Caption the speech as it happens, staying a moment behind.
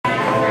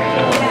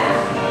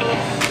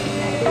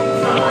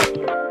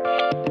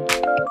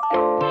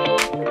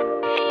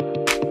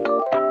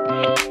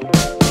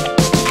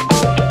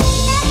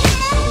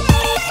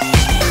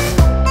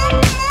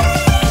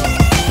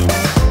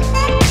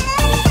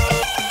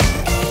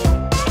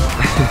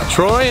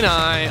Troy and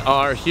I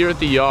are here at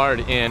the yard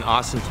in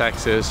Austin,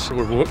 Texas.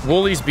 We're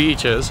Woolly's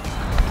Beaches.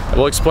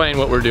 We'll explain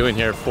what we're doing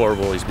here for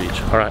Woolly's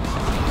Beach. All right.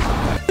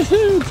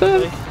 What's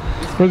up?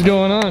 What's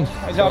going on?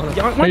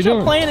 Why aren't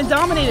you playing and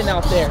dominating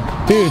out there?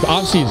 Dude, it's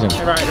off season.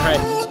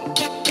 Right.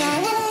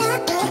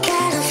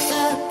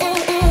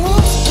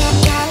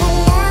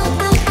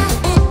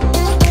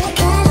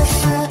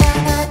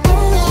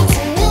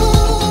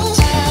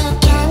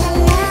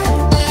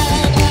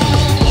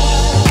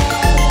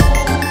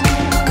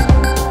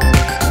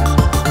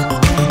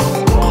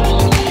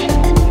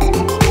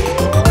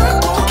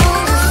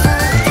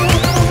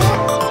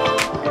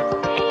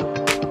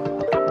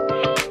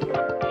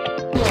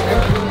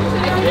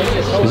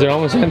 Is it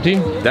almost empty?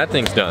 That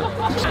thing's done.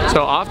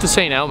 So off to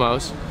St.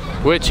 Elmo's,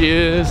 which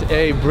is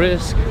a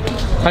brisk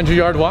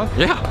 100-yard walk.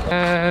 Yeah.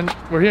 And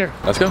we're here.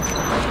 Let's go.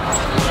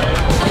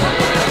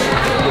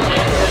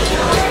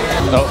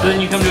 Oh. So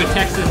then you come to a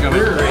Texas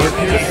brewery.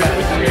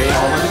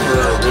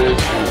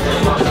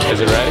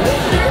 Is it ready?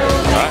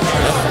 All right.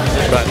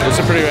 But it's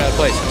a pretty rad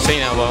place.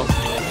 St. Elmo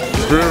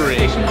Brewery.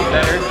 Station be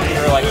better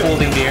for like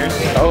holding beers.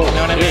 Oh, you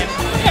know what I mean?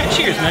 Yeah,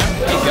 cheers, man.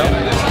 There you go.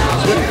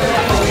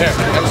 Here,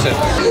 have a sip.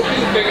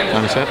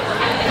 Want a sip?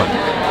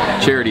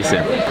 Charity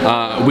sip.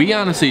 We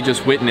honestly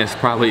just witnessed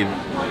probably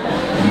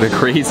the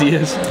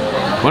craziest.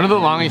 One of the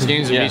longest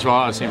games of beach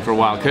volleyball I've seen for a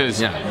while,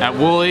 because at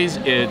Woolly's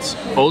it's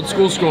old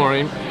school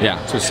scoring. Yeah.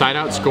 So side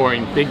out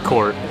scoring, big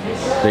court.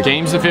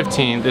 Games of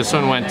 15. This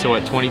one went to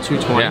what,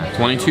 22-20? Yeah,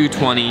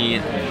 22-20.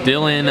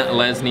 Dylan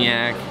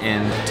Lesniak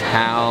and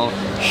Tal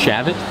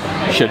Shavit.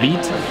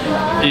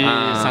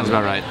 Sounds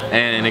about right.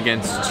 And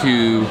against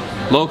two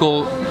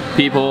local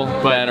people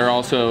that are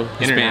also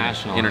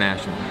international.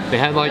 International. They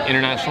had like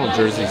international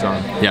jerseys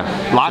on. Yeah.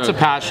 Lots of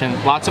passion,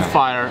 lots of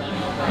fire,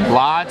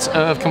 lots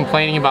of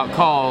complaining about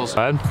calls.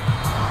 We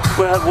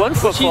had one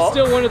football. She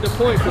still wanted the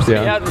point. He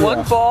had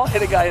one ball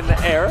hit a guy in the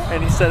air,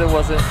 and he said it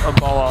wasn't a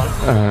ball on.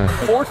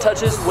 4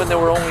 touches when there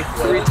were only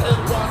 3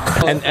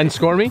 touches. And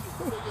score me?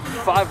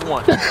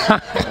 5-1.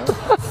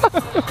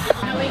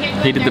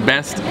 He did the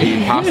best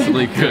he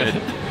possibly could.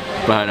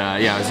 But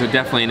yeah, it was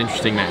definitely an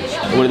interesting match.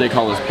 What do they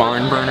call this?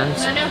 Barn burners?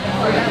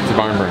 It's a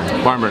barn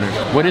burner. Barn burners.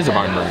 What is a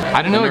barn burner?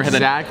 I don't know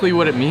exactly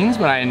what it means,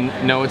 but I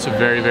know it's a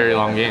very, very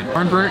long game.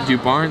 Barn burner? Do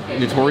barn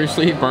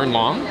notoriously burn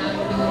long?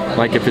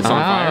 Like if it's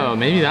on fire? Oh,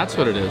 maybe that's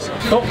what it is.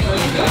 Oh.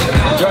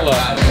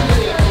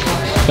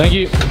 Thank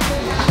you.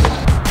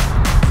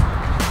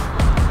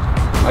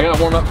 I gotta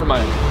warm up for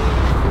my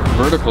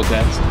vertical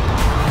test.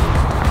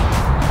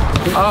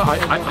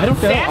 I don't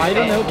know. I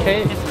don't know,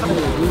 Kate.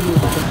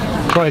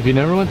 Troy, if you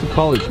never went to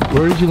college,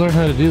 where did you learn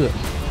how to do this?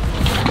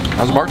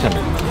 I was a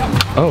bartender.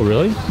 Oh,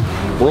 really?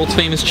 World's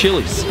famous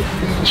Chili's.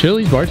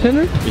 Chili's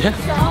bartender? Yeah.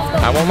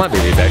 I want my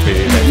baby back,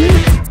 baby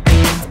back.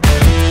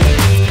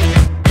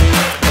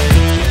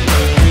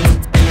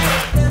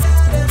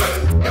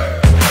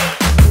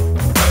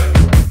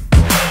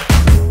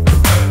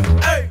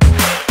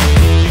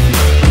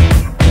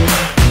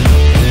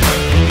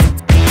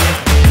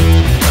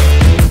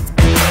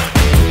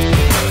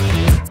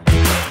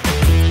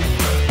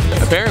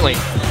 Apparently,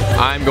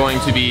 I'm going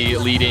to be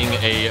leading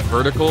a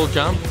vertical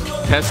jump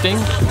testing.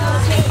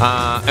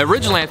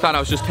 Originally, I thought I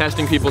was just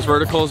testing people's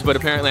verticals, but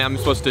apparently I'm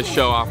supposed to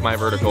show off my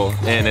vertical,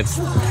 and it's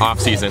off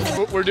season.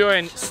 We're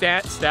doing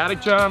static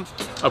jump,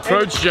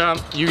 approach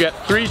jump. You get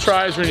 3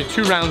 tries. We're gonna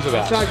do 2 rounds of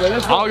that.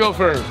 I'll go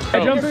first.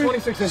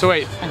 So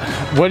wait,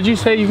 what did you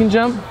say you can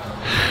jump?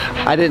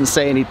 I didn't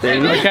say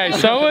anything. Okay,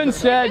 someone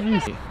said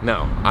you.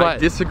 No, I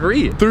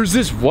disagree. There's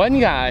this one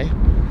guy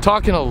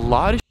talking a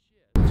lot of shit.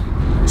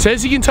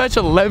 Says he can touch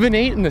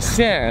 11.8 in the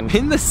sand.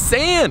 In the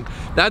sand!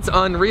 That's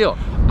unreal.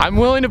 I'm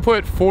willing to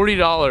put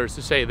 $40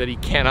 to say that he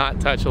cannot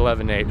touch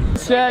 11.8. You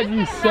said.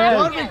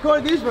 Don't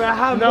record this, but I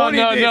have money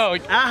in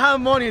this. I have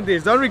money in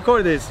this. Don't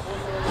record this.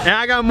 And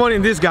I got money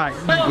in this guy.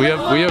 We have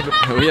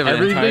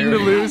everything to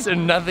lose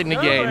and nothing to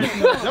gain.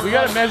 We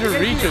gotta measure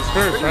reaches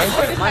first,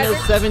 right? Mine is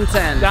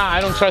 710. Nah, I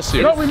don't trust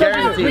you. No, we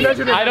measured it.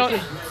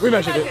 We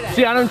measured it.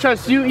 See, I don't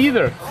trust you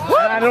either. And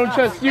I don't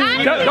trust you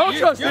either. Don't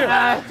trust him.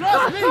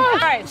 Trust me.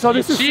 Alright. So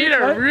this is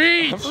cheater,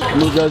 reach!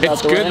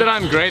 It's good that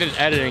I'm great at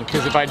editing,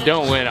 because if I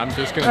don't win, I'm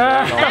just gonna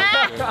throw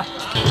it all.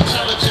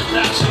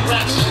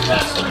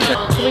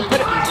 Can we put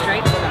it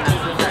straight?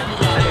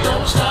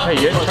 Hey,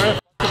 you guys trying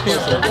to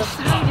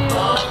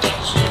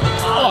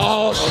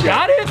Oh,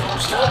 got it?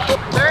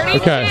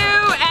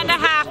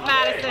 32.5,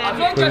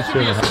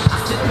 Maddison.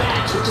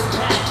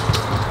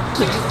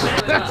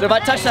 So if I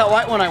touch that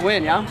white one, I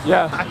win, yeah?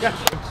 Yeah.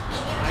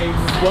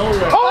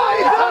 Oh,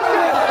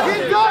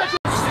 he does it!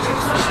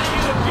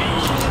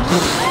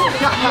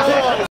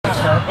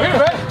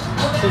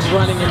 He's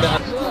running into.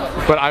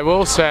 But I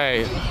will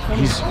say,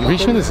 he's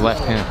reaching with his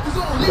left hand.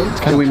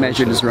 And we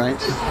measured his right.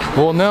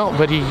 Well, no,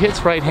 but he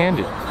hits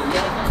right-handed.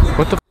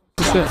 What the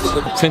f is What's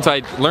this? Since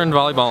I learned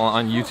volleyball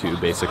on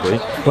YouTube, basically.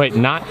 Wait,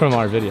 not from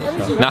our videos.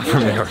 Though. Not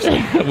from yours.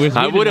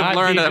 I would have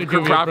learned a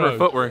proper approach.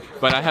 footwork,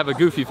 but I have a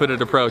goofy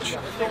footed approach.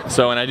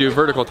 So when I do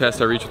vertical tests,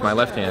 I reach with my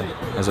left hand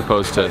as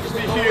opposed to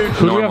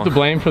Who do we have to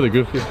blame for the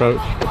goofy approach?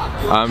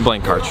 I'm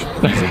Blank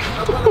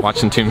Karch.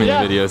 Watching too many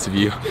videos of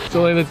you.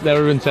 Something that's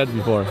never been said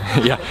before.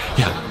 Yeah.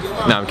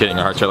 No, I'm kidding,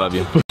 Arch. I love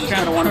you.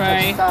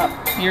 Troy,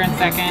 you're in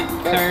second.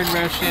 Third,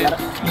 Roshit,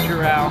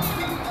 Jarrell.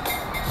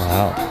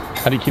 Wow.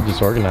 How do you keep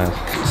this organized?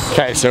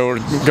 Okay, so we're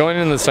going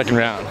into the second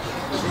round.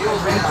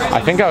 I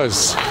think I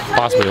was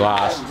possibly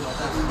last.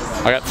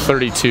 I got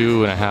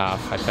 32 and a half,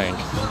 I think.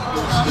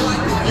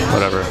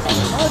 Whatever.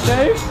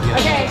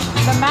 Okay,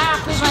 the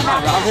map is my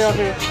map.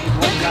 Okay.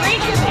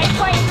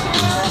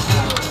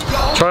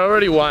 Troy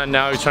already won,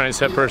 now he's trying to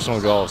set personal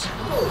goals.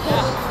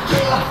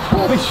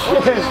 Holy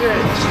shit.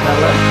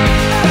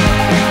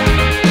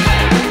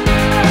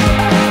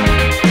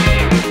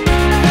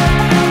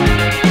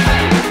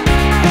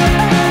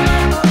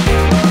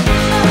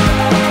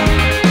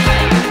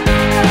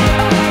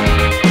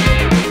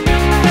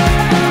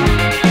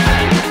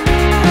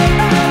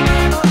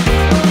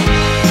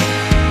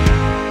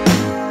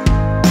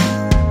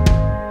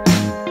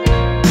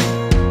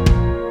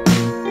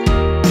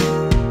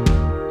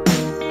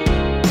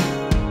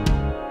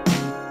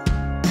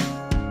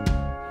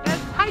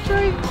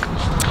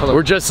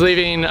 We're just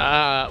leaving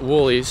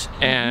Woolies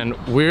and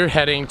we're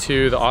heading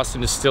to the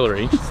Austin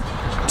Distillery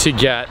to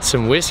get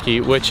some whiskey,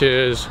 which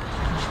is,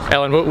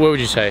 Ellen, what would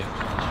you say?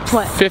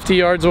 What? 50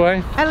 yards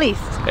away? At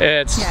least.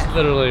 It's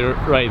literally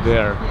right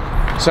there.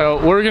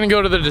 So we're gonna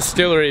go to the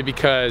distillery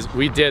because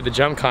we did the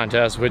jump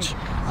contest, which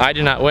I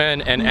did not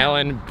win, and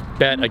Ellen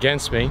bet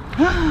against me.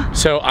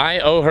 So I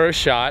owe her a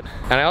shot,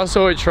 and I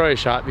also owe Troy a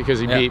shot because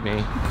he beat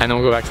me. And then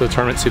we'll go back to the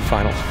tournament, see the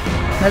finals.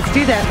 Let's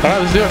do that. All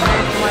right, let's do it.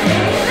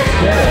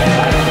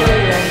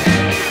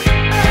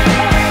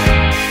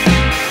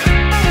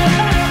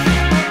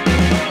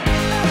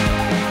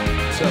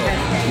 So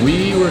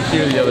we were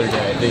here the other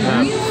day. They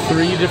have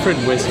 3 different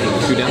whiskeys.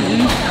 Two down.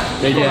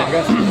 They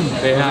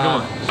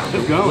have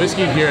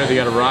whiskey here. They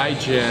got a rye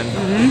gin,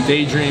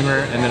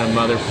 Daydreamer, and then a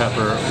Mother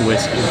Pepper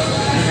whiskey.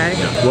 Okay.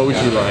 What would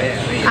you like?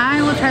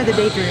 I will try the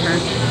Daydreamer.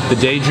 The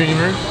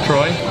Daydreamer,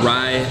 Troy?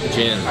 Rye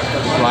gin.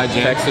 Rye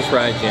gin. Texas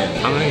rye gin.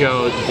 I'm gonna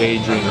go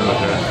Daydreamer with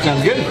her.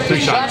 Sounds good. 3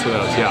 shots of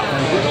those, yeah.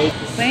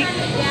 Wait.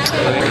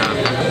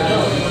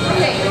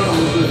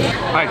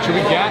 Alright, should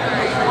we get?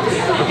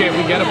 Okay, if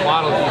we get a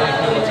bottle, do you think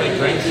people will take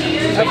drinks?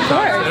 Of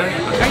course.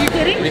 Are you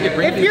kidding?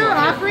 If you're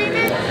offering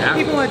it,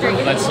 people will drink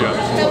it. Let's do it.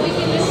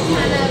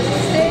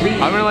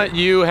 I'm gonna let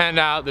you hand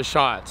out the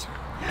shots.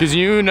 Because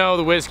you know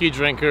the whiskey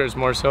drinkers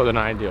more so than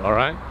I do,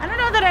 alright? I don't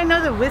know that I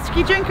know the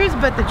whiskey drinkers,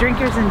 but the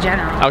drinkers in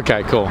general.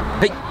 Okay, cool.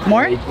 Hey.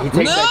 More?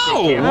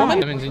 No!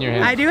 Lemons in your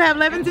hand. I do have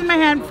lemons in my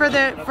hand for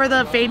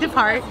the faint of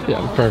heart.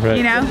 Yeah, perfect.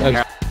 You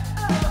know?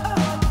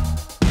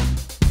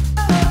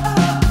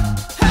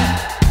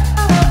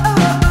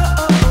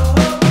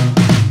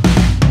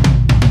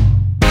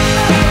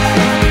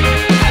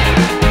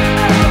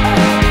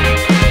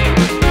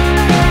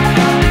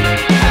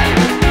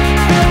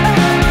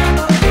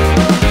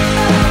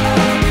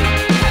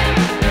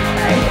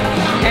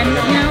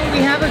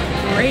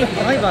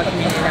 Volleyball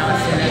community in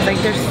Maddison. It's like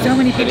there's so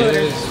many people that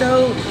are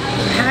so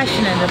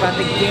passionate about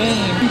the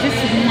game. Just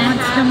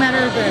wants, no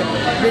matter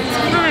the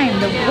time,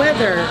 the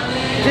weather,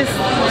 just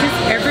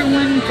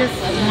everyone just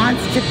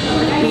wants to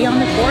be on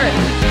the court.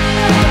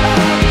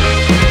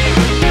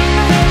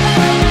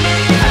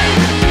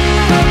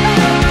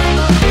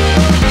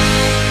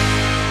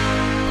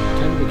 What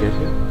time did we get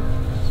here?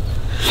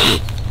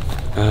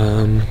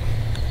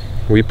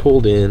 We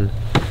pulled in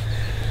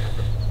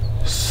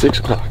 6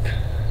 o'clock.